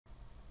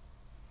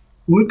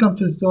Welcome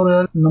to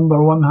tutorial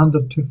number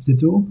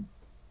 152.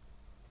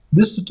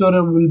 This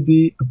tutorial will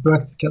be a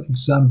practical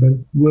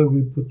example where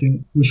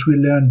which we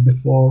learned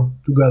before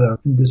together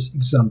in this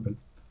example.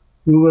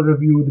 We will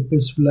review the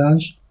base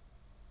flange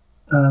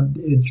and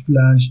the edge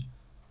flange.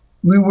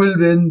 We will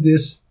bend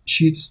this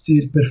sheet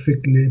steel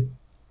perfectly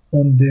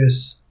on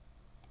this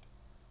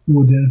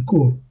wooden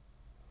core.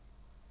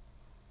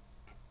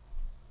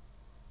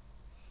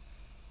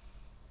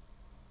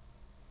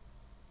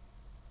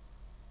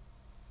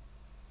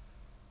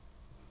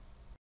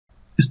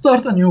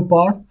 Start a new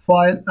part,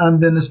 file,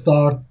 and then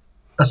start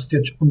a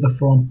sketch on the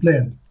front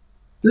plane.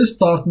 Let's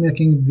start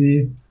making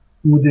the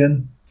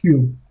wooden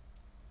cube.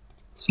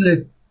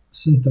 Select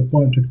center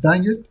point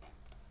rectangle,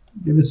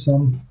 give it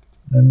some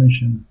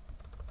dimension.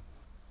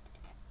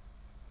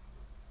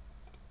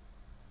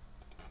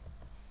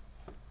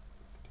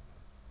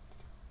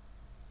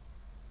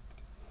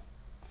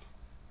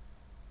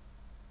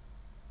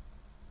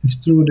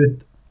 Extrude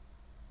it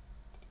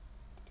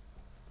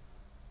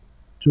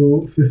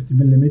to 50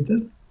 millimeter.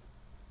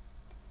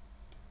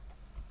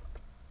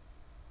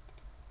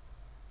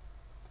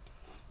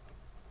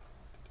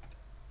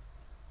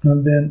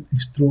 And then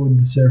extrude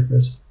the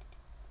surface,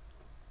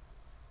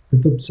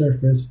 the top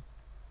surface,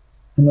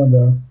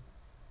 another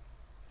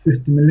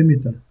 50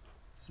 millimeter.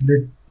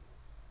 Select,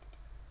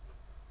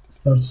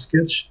 start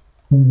sketch,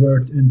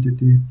 convert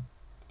entity,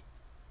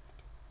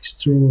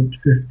 extrude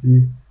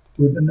 50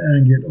 with an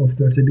angle of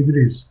 30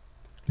 degrees.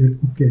 Click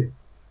OK.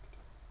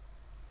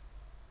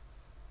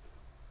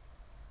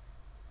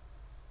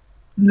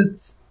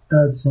 Let's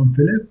add some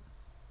fillet.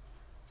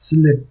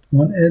 Select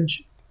one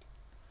edge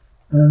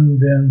and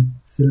then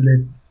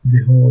select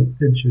the whole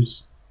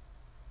edges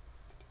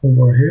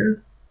over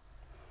here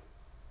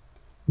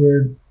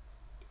with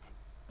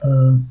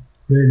a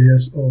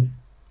radius of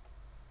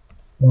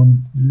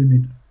 1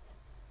 millimeter.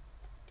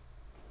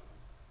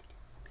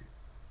 Okay.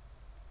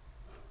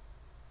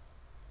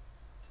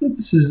 So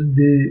this is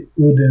the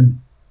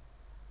wooden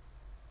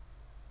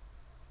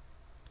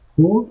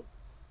core.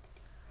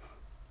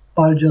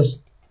 I'll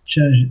just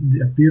change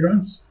the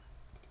appearance.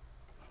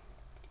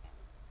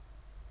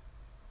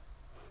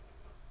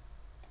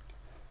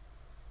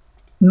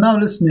 Now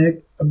let's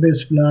make a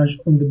base flange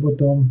on the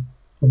bottom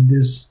of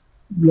this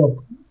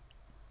block.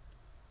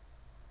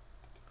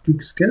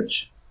 Click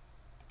sketch,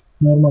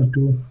 normal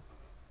to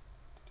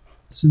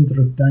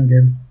center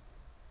rectangle.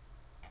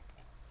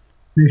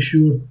 Make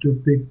sure to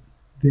pick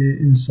the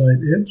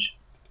inside edge.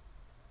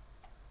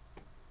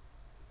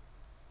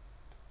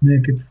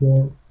 Make it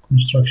for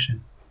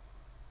construction.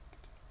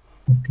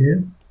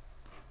 Okay,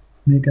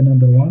 make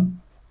another one.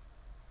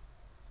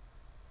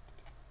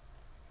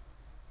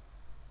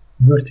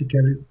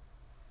 Vertically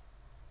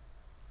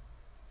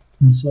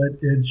inside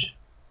edge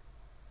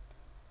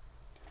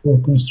for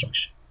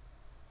construction.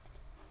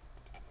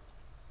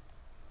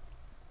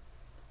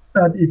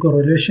 Add equal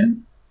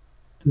relation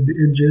to the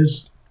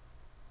edges.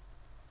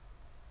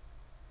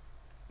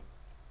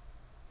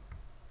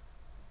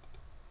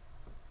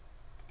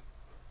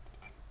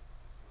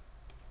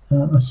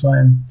 And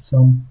assign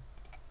some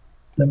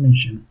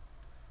dimension.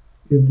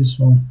 Give this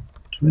one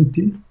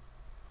 20,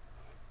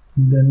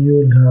 and then you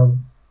will have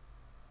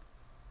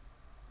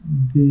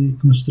the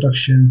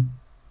construction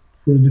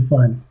fully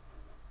defined.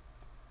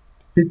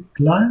 Pick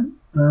line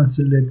and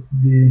select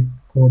the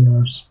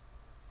corners.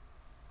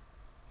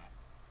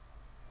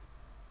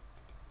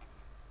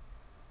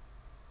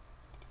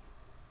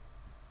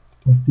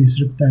 Of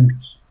these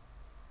rectangles.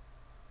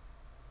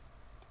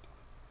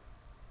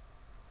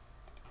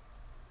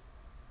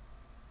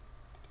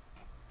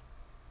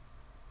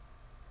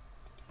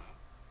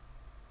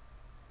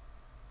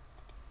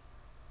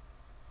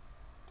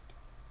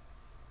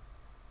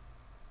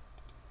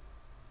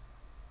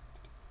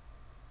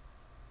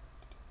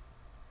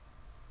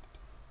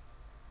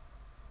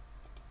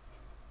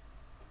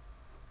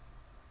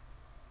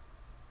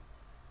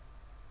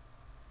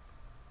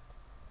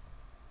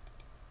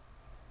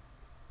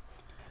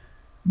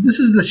 This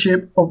is the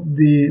shape of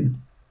the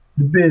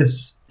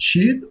base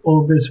sheet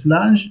or base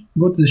flange.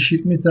 Go to the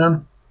sheet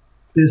metal,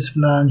 base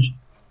flange,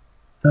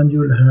 and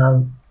you'll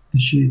have the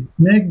sheet.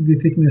 Make the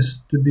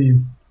thickness to be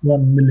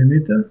 1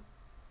 millimeter,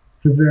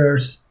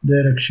 reverse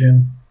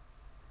direction,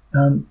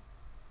 and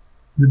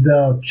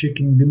without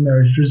checking the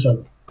merge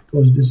result,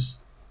 because this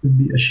will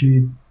be a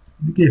sheet,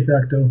 the K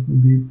factor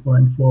will be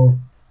 0.4.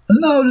 And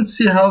now let's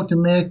see how to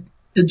make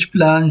edge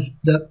flange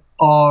that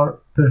are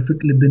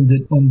perfectly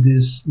bended on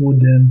this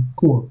wooden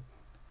core.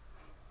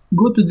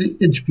 Go to the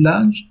edge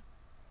flange,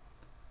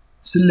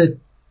 select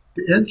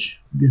the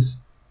edge,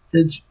 this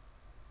edge,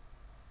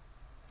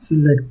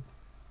 select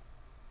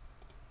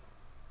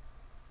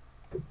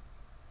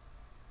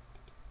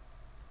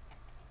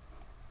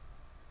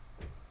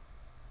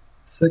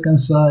second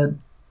side,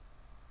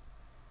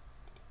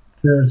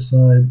 third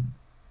side,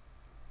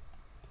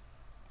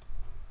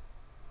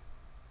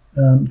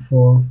 and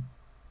fourth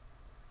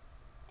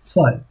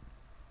side.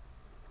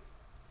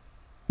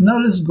 Now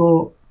let's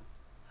go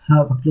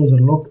have a closer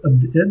look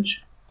at the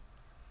edge.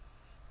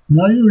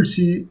 Now you will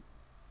see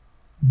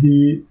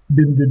the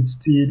bended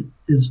steel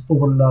is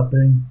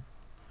overlapping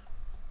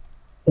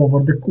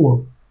over the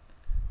core.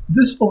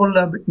 This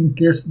overlap in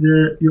case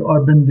there you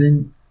are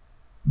bending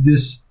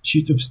this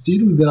sheet of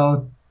steel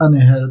without any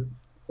help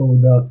or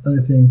without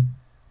anything,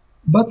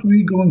 but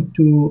we're going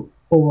to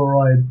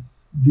override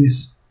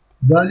this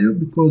value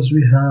because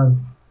we have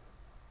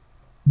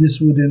this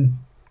wooden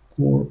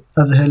core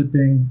as a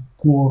helping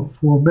core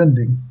for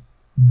bending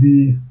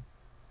the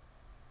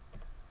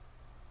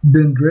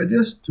bend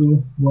radius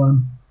to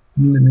 1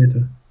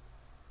 millimeter.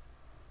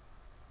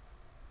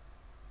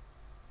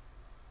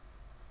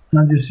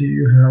 And you see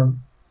you have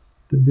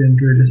the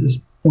bend radius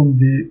is on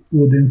the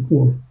wooden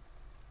core.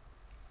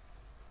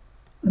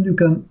 And you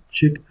can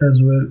check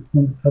as well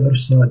on the other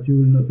side. You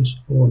will notice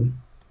all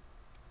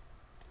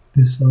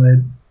this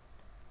side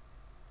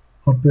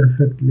are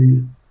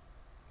perfectly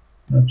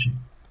matching.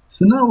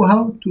 So now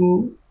how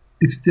to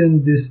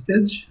extend this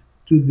edge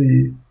to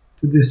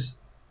this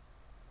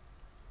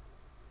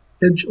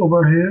edge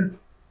over here.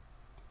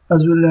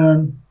 As we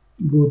learn,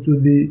 go to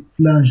the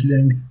flange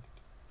length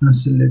and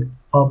select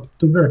up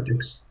to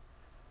vertex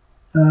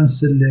and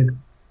select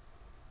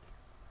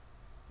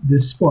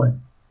this point.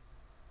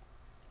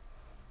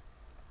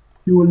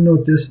 You will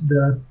notice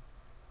that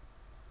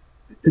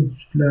the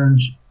edge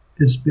flange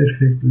is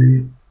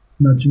perfectly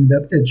matching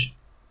that edge.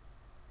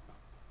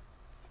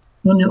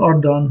 When you are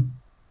done,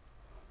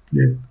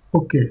 click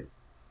OK.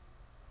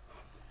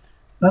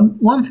 And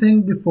one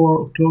thing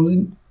before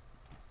closing,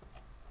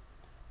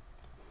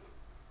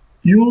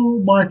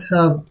 you might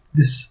have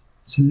this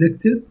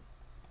selected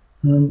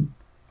and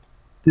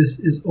this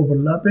is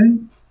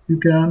overlapping. You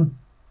can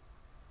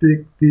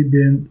pick the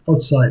bend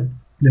outside,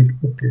 click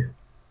OK.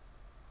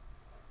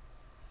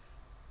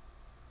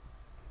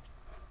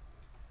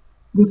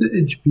 Go to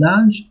edge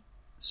flange,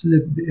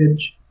 select the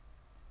edge,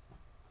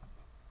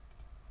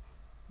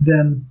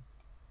 then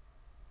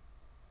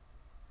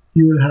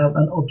you will have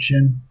an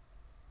option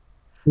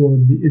for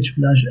the edge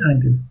flange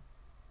angle.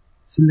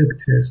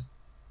 Select face,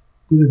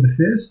 go to the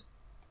face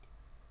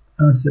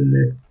and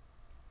select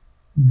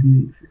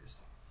the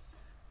face,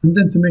 and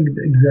then to make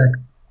the exact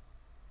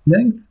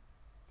length,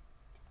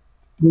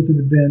 go to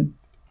the bend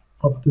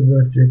up to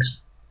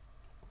vertex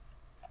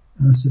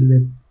and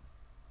select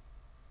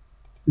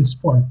this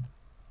point.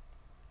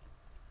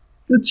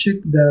 Let's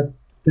check that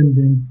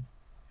bending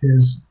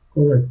is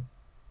correct.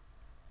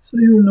 So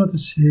you will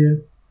notice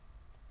here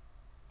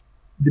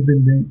the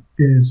bending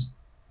is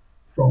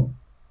wrong.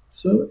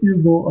 So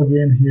you go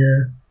again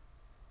here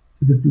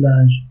to the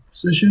flange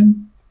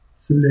position,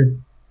 select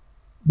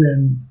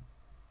bend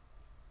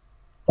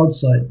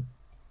outside,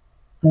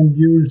 and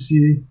you will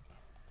see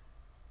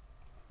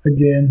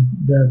again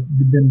that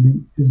the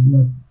bending is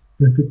not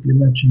perfectly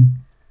matching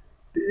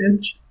the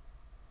edge.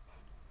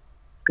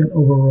 You can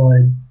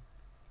override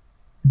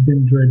the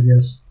bend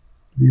radius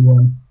to be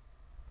 1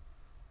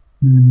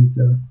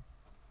 millimeter,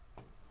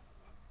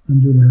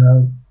 and you'll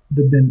have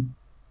the bend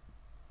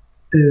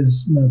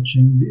is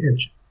matching the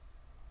edge.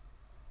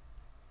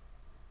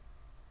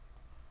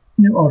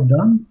 When you are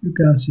done, you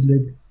can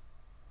select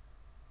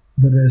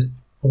the rest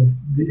of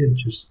the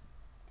edges.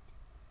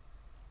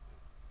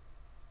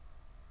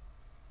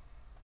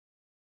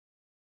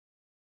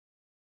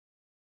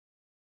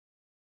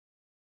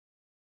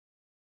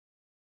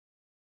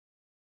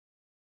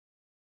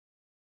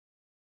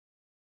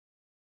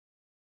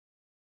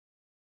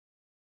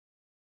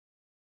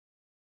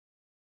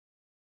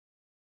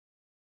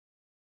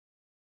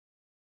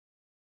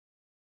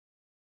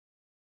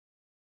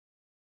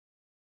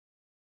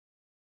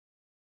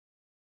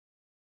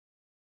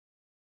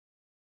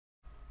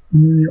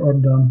 When you are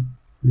done,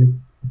 click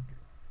OK.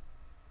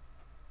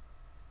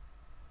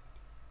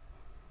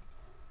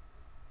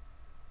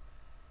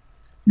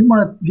 You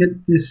might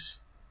get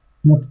this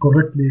not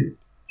correctly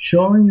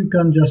showing. You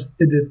can just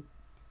edit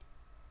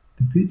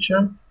the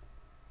feature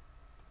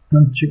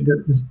and check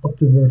that it's up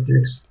to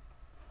vertex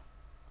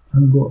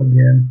and go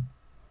again,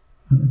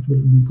 and it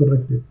will be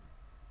corrected.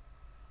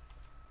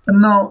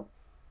 And now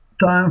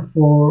time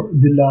for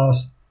the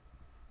last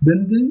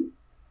bending,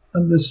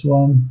 and this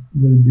one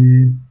will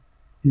be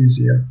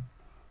easier.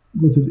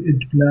 Go to the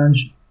edge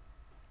flange,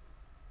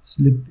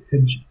 select the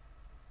edge,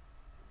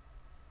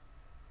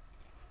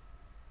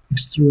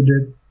 extrude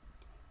it,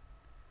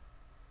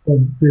 or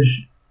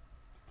pitch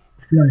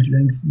flange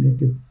length,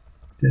 make it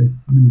 10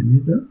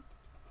 millimeter,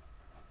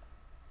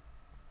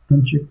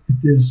 and check it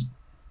is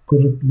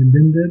correctly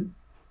bended.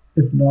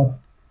 If not,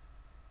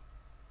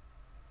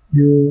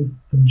 you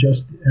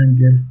adjust the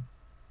angle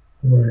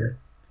over here.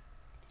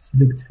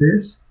 Select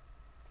face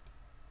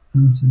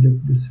and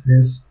select this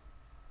face,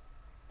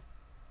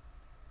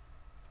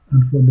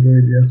 and for the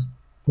radius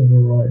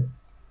override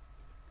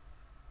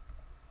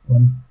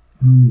 1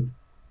 millimeter.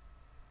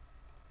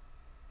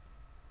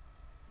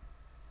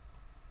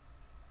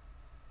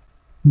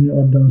 When you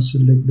are done,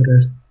 select the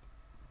rest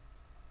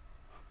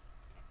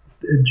of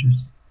the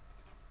edges.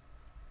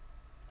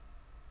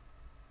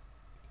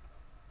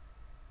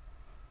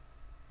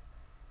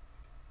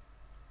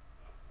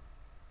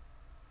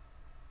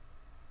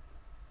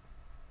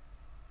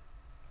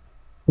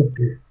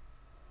 Okay.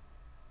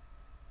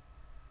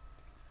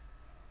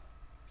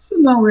 So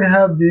now we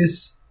have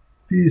this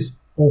piece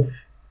of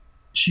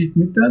sheet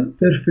metal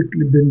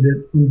perfectly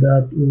bended on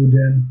that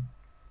wooden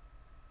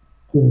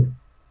core.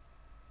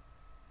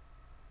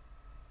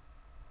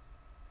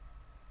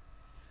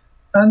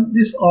 And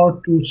these are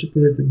two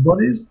separated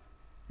bodies.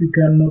 You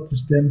can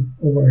notice them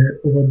over here,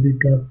 over the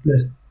cut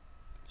list.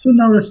 So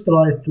now let's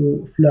try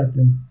to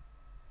flatten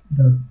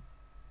that.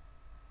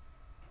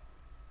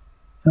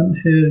 And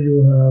here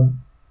you have,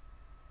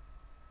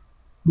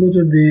 go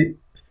to the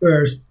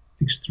first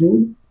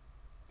extrude,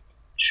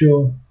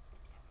 show,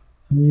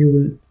 and you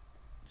will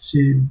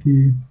see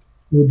the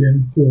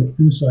wooden core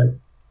inside.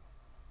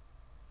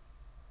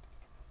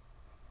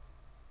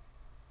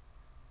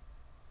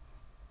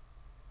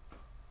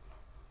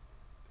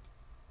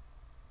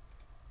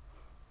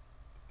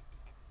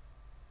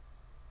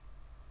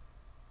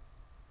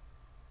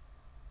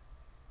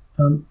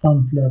 And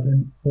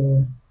unflatten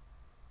or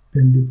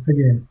bend it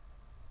again.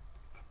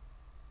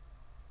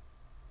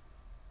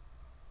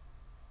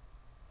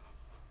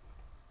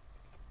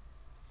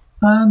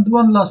 And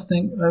one last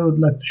thing I would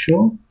like to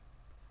show.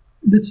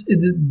 Let's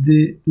edit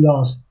the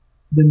last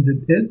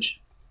bended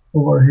edge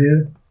over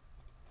here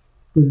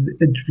with the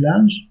edge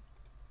flange.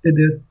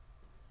 Edit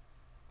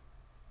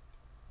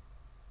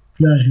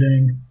flange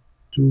length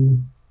to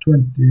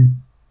 20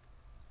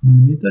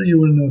 millimeter. You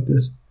will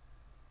notice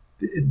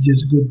the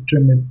edges got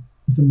trimmed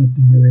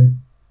automatically,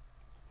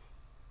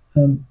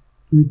 and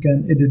we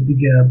can edit the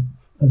gap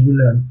as we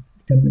learn.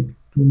 We can make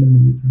 2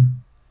 millimeter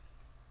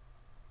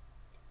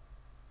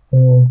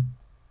or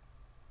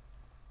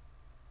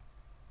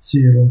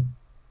 0.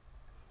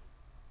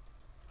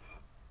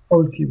 I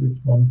will keep it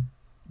 1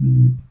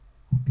 millimeter.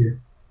 Okay.